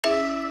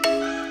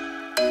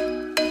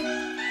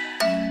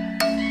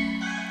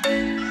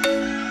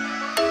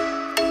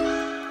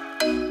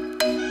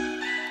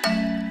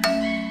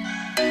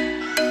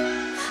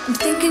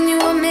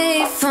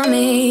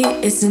me.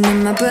 Isn't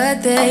it my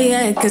birthday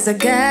yet? Cause I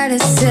gotta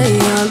say,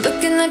 you're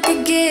looking like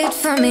a gift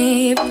for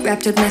me,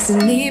 wrapped up nice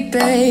and neat,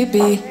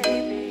 baby.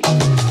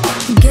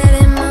 Get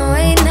in my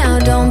way now,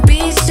 don't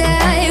be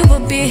shy.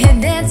 We'll be here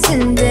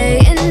dancing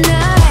day and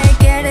night.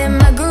 Get in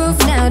my groove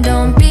now,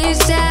 don't be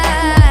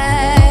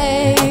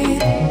shy.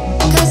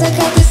 Cause I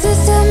got this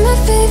list of my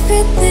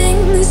favorite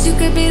things. You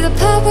could be the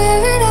part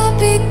where it all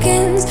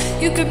begins.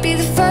 You could be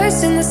the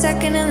first and the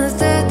second and the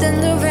third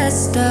and the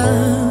rest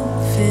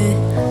of it.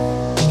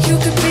 You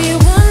could be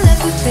one of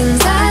the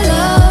things I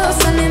love.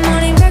 Sunday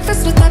morning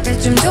breakfast with my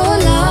bedroom door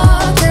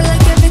locked. I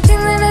like everything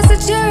that has a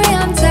cherry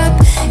on top.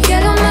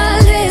 Get on my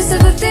list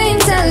of the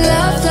things I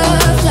love,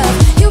 love, love.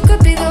 You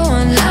could be the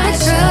one I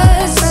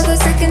trust. All the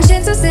second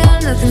chances, they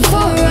are nothing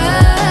for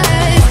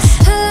us.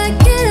 I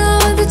like it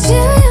all with the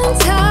cherry on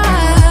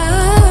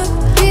top.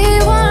 Be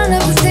one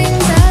of the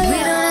things I love. We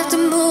don't have to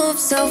move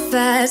so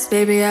fast,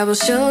 baby, I will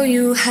show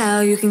you how.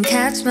 You can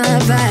catch my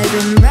vibe.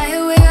 And right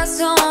here we got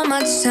so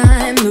much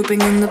time,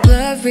 looping in the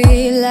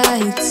blurry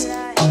lights.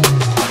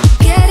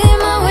 Get in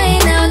my way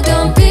now,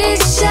 don't be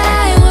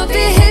shy. We'll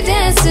be here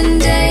dancing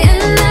day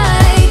and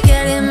night.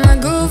 Get in my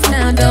groove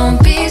now,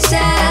 don't be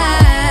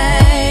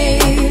shy.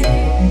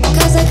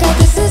 Cause I got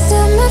this list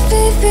of my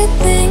favorite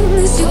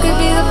things. You could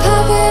be the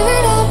part where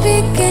it all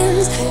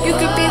begins. You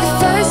could be the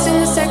first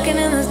and the second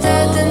and the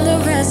third and the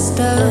rest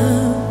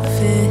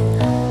of it.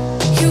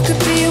 You could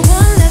be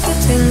one of the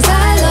things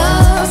I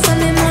love.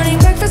 Sunday morning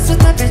breakfast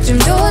with my bedroom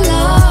door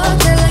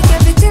locked. I like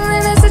everything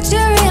that has a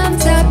cherry on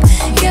top.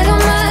 Get on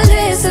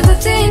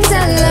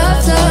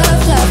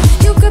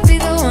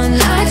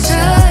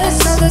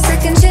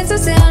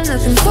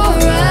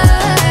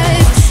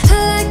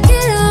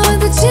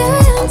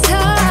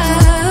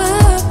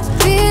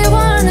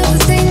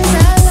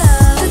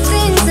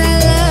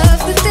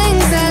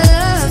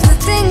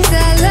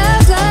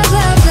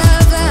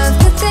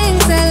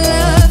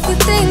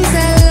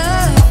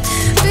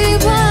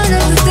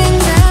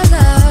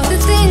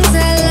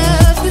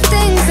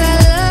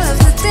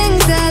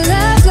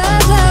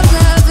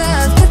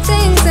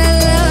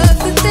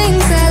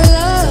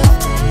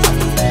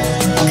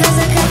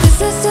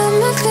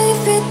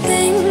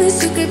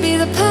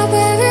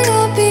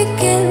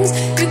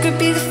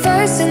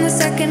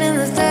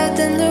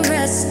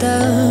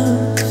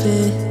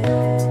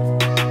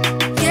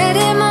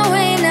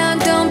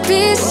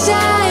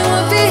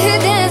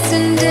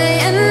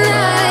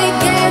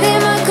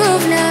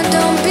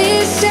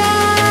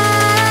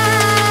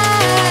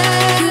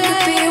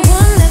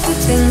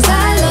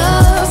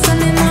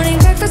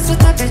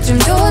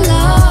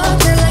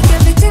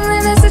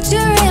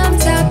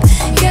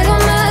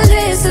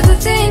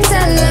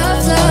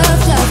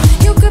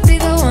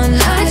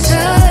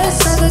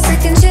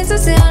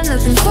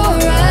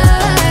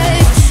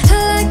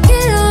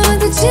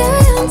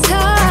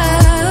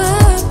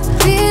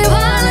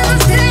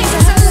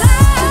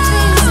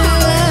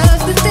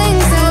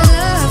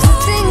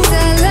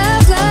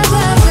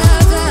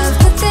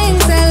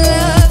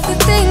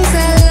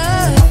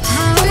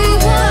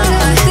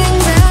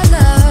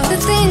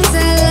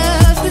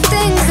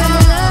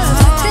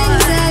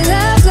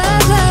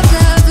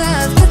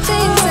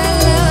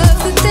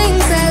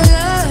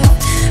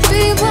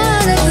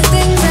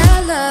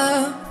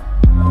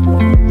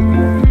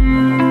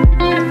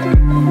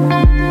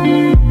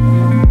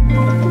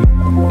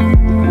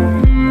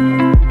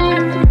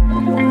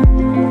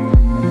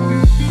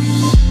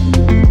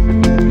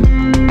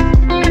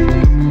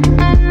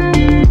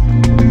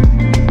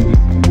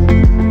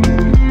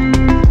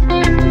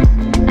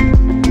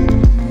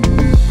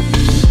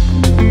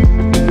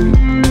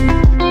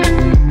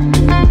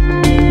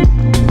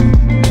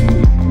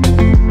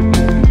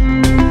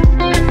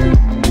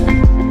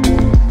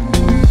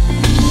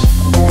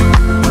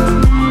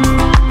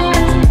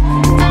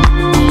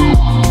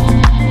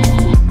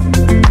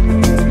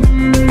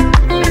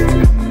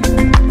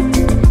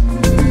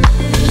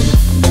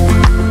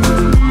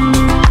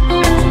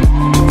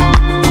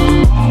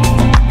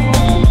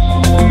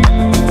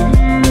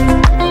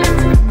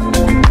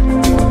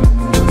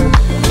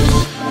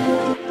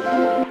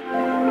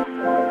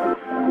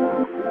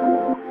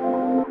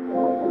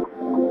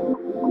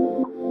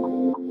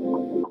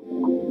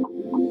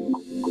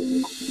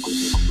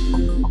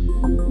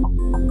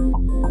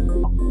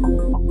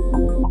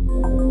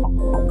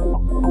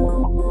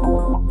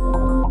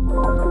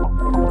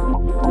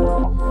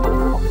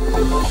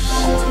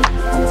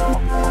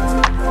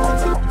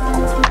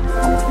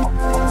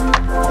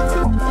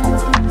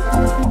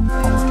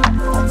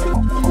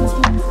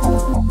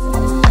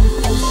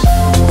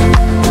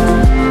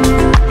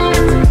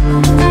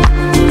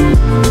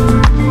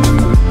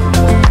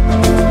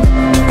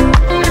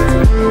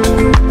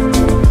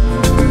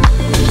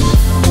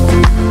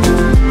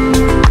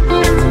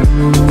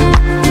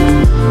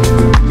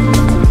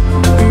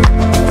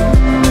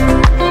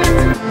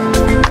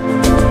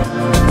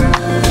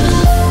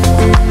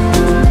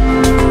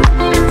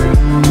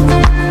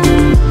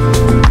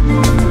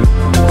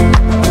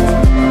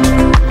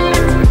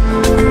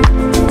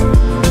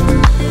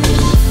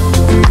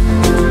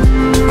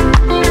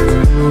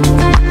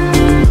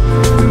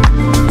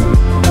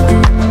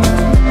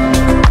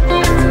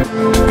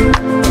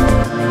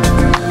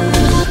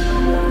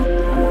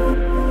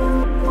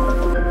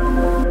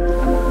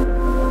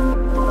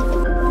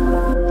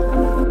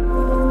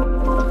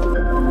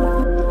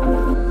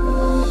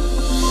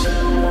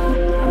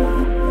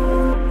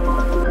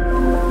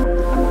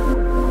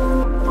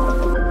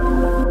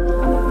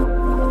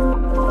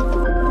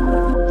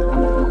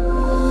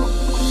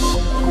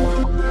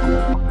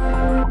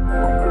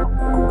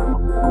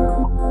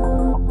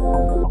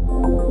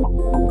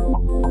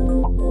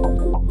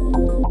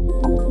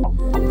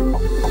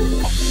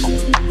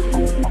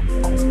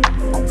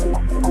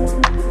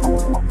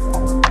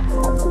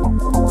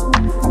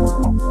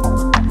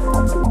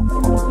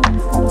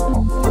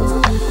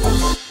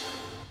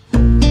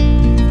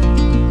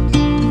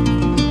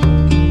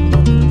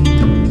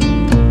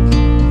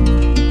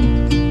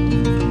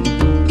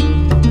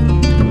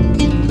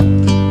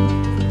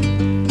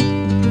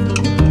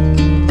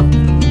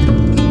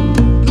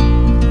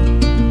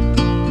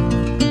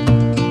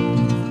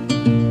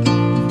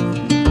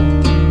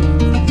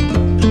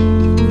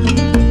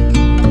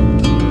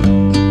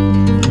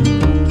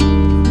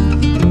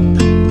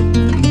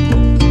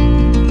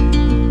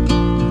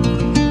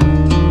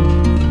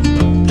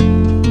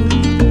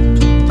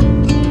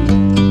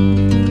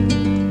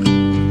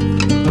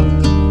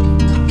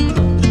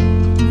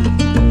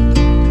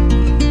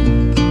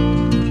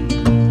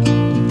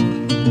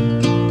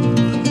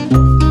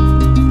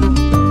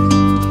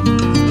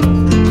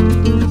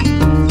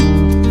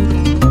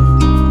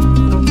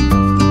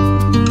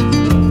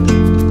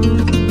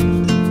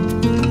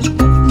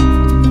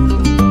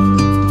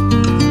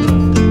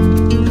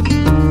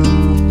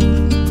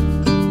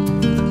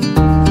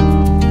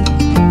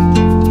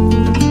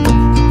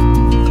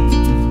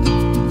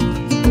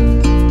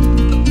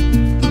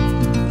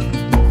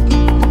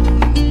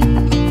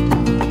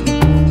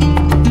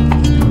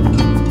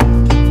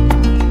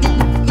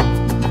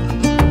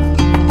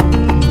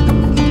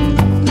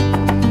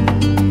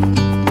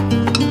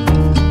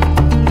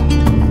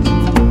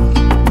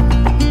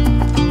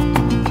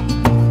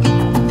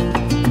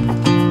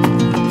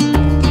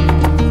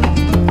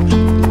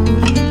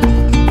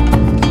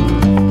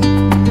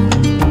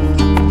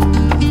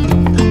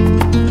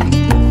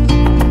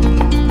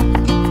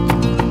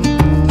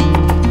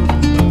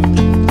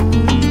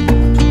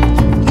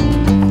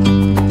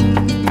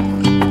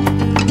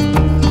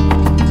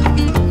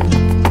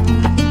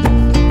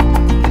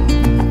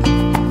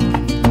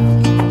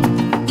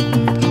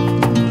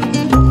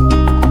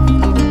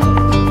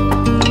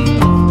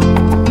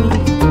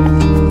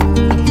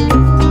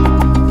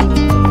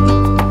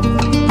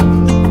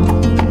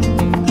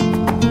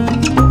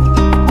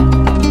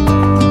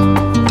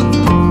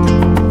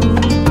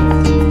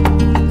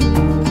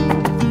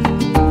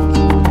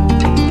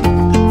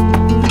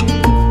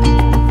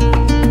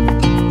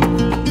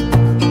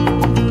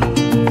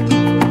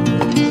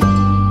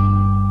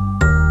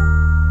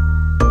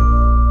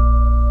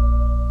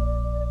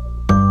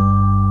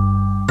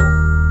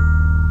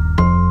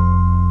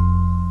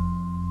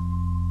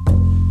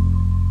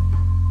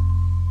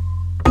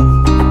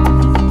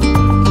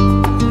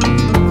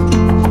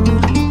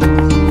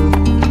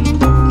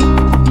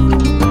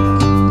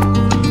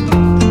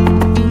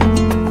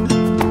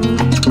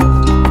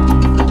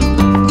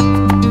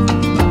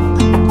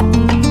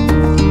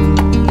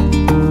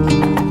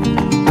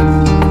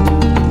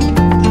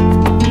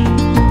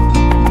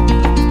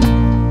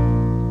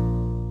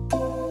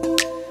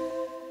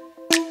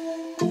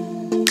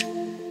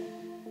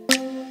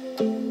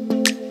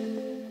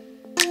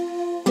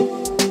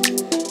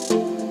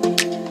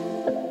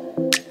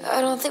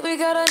I don't think we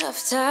got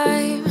enough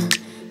time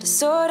to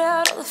sort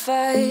out all the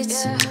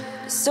fights,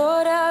 to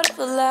sort out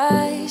all the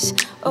lies.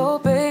 Oh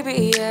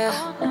baby, yeah.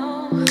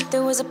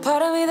 There was a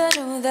part of me that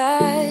knew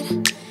that,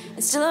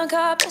 and still I'm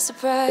caught by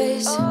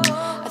surprise.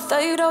 I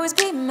thought you'd always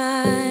be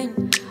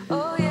mine.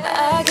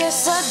 I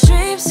guess our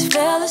dreams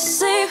fell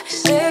asleep.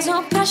 There's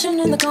no passion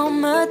in the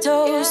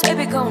comatose.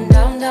 Baby going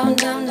down, down,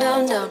 down,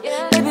 down, down.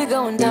 Baby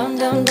going down,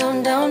 down,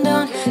 down, down,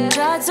 down.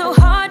 Tried so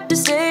hard to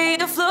stay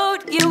afloat.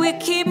 Yeah, we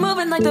keep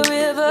moving like the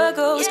river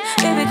goes.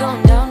 Baby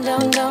going down,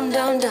 down, down,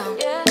 down, down.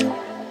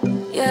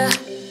 Yeah.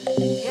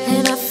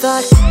 And I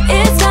thought,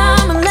 it's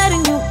time I'm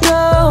letting you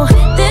go.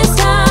 This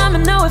time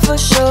I know it for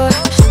sure.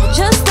 I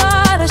just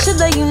thought I should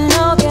let you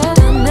know. Yeah,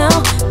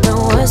 now, no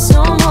words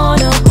no more,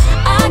 no.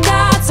 I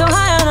got so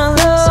high on a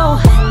low.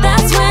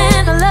 That's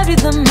when I loved you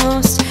the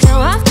most.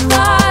 Now I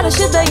thought I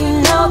should let you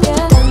know.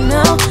 Yeah,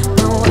 now,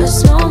 no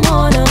words no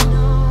more, no.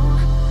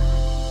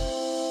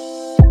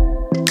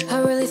 I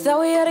really thought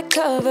we had it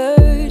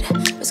covered.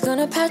 Was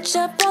gonna patch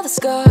up all the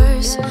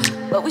scars,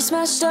 but we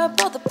smashed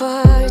up all the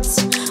parts.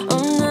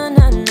 Oh na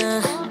na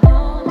na.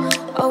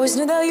 Always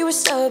knew that you were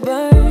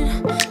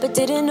stubborn, but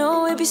didn't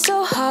know it'd be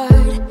so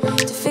hard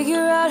to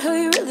figure out who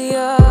you really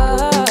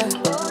are.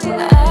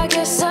 I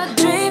guess our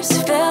dreams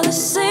fell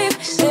asleep.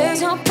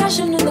 There's no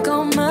passion in the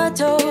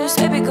comatose.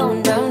 Baby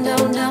going down,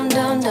 down, down,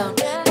 down, down.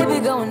 Baby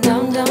going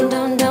down, down,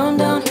 down, down,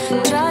 down.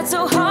 Tried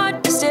so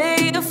hard to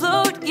stay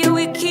afloat. Yeah,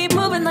 we keep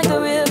moving like the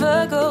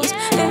river goes.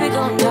 Baby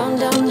going down,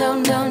 down,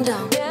 down, down,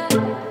 down.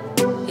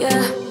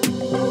 Yeah.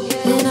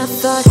 And I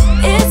thought,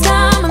 it's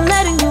time I'm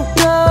letting you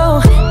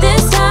go.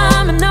 This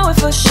time I know it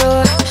for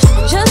sure.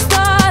 Just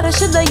thought I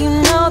should let you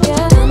know.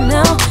 Yeah,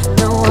 now,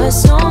 no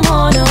words no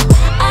more, no.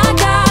 I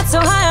got so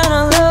high on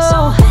a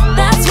low.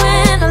 That's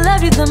when I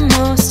loved you the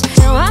most.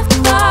 Now I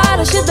thought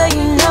I should let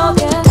you know.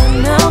 Yeah,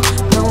 now,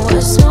 no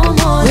words no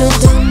more, no. We're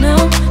done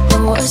now, no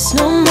words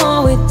no more.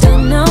 We're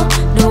done now,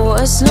 no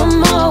words no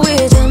more.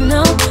 We're done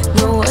now,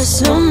 no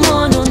words no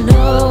more, no,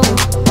 no.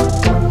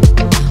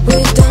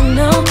 We're done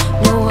now,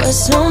 no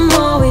words no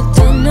more. We're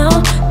done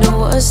now, no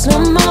words no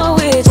more.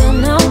 We're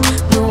done now,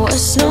 no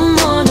words no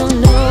more, no,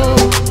 no.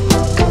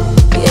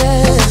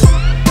 Yeah.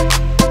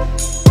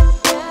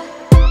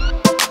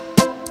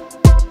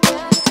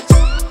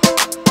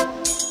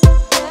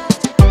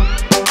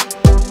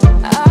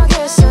 I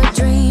guess our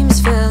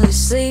dreams fell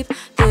asleep.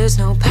 There's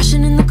no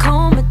passion in the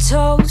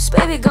comatose.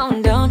 Baby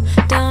going down,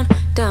 down,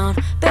 down.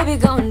 Baby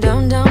going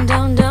down, down,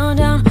 down, down,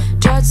 down.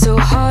 Tried so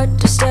hard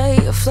to stay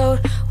afloat.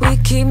 We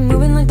keep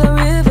moving like the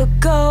river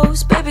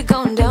goes. Baby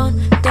going down,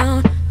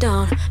 down,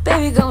 down.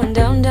 Baby going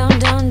down, down,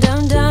 down,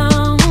 down,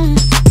 down.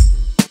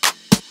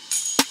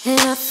 And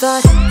I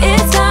thought,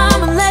 it's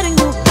time I'm letting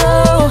you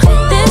go.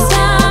 This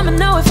time I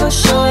know it for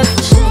sure.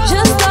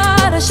 Just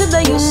thought I should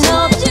let you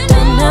know.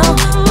 But now,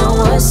 no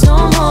words no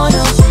more,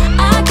 no.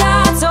 I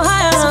got so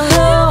high on a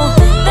low.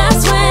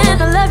 That's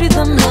when I loved you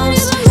the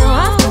most. Now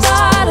I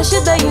thought I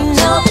should let you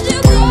know.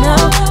 But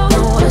now, no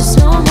words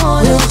no more,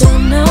 no. We're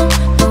done now,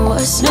 no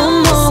words no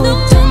more.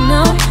 We're done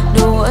now,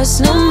 no words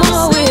no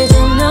more. We're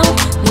done now,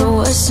 no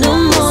words no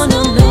more,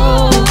 no, no.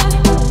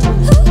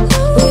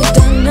 We're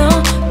done now,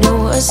 no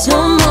words no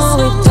more.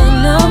 We're done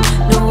now,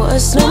 no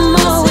words no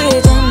more.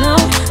 We're done now,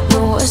 no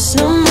words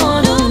no more,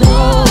 no, no.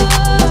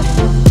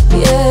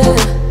 Yeah.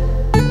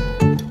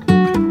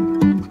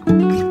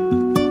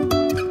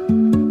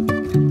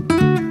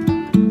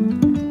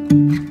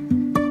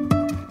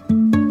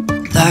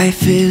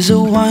 Life is a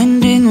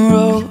winding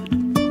road,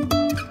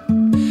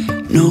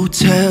 no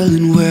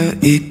telling where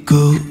it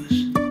goes.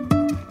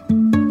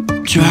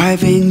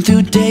 Driving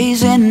through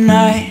days and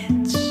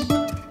nights,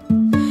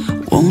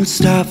 won't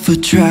stop for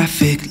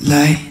traffic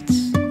lights.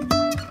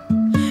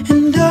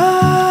 And I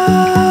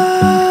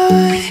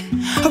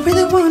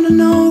really wanna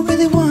know,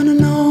 really wanna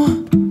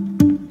know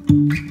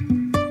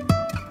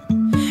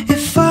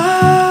if I'll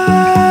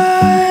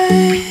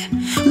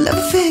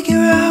ever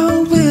figure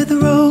out where the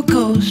road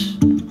goes.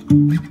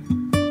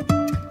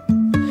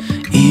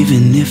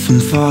 Even if I'm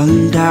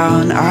falling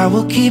down, I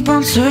will keep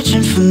on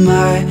searching for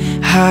my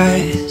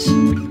highs.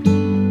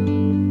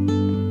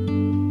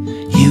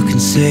 You can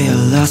say I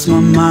lost my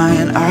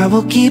mind, I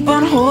will keep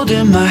on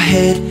holding my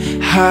head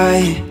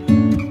high.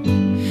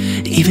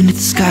 Even if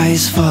the sky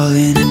is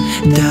falling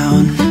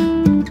down.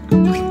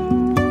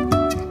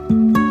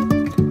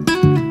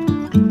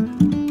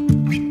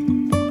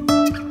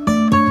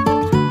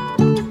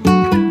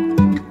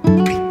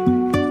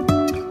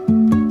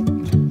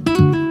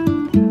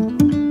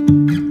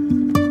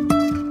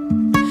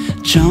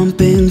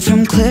 Jumping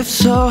from cliffs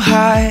so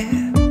high,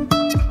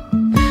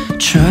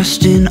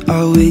 trusting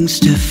our wings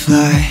to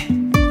fly.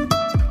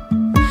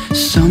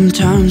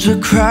 Sometimes we're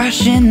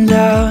crashing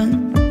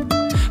down,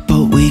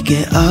 but we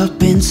get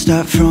up and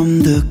start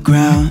from the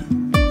ground.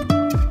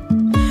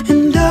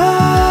 And I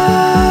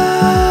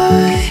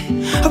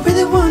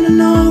really wanna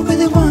know,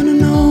 really wanna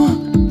know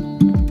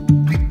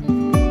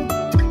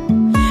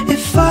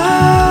if I'll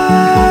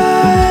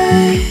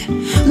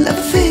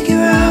ever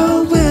figure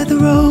out where the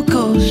road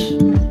goes.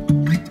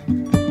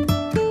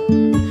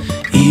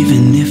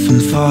 Even if I'm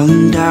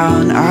falling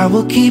down, I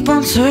will keep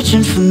on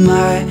searching for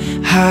my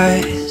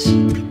highs.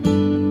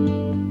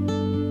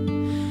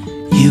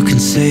 You can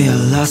say I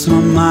lost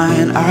my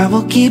mind, I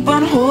will keep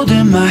on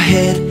holding my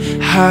head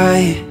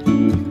high.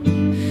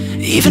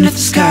 Even if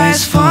the sky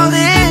is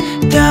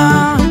falling down,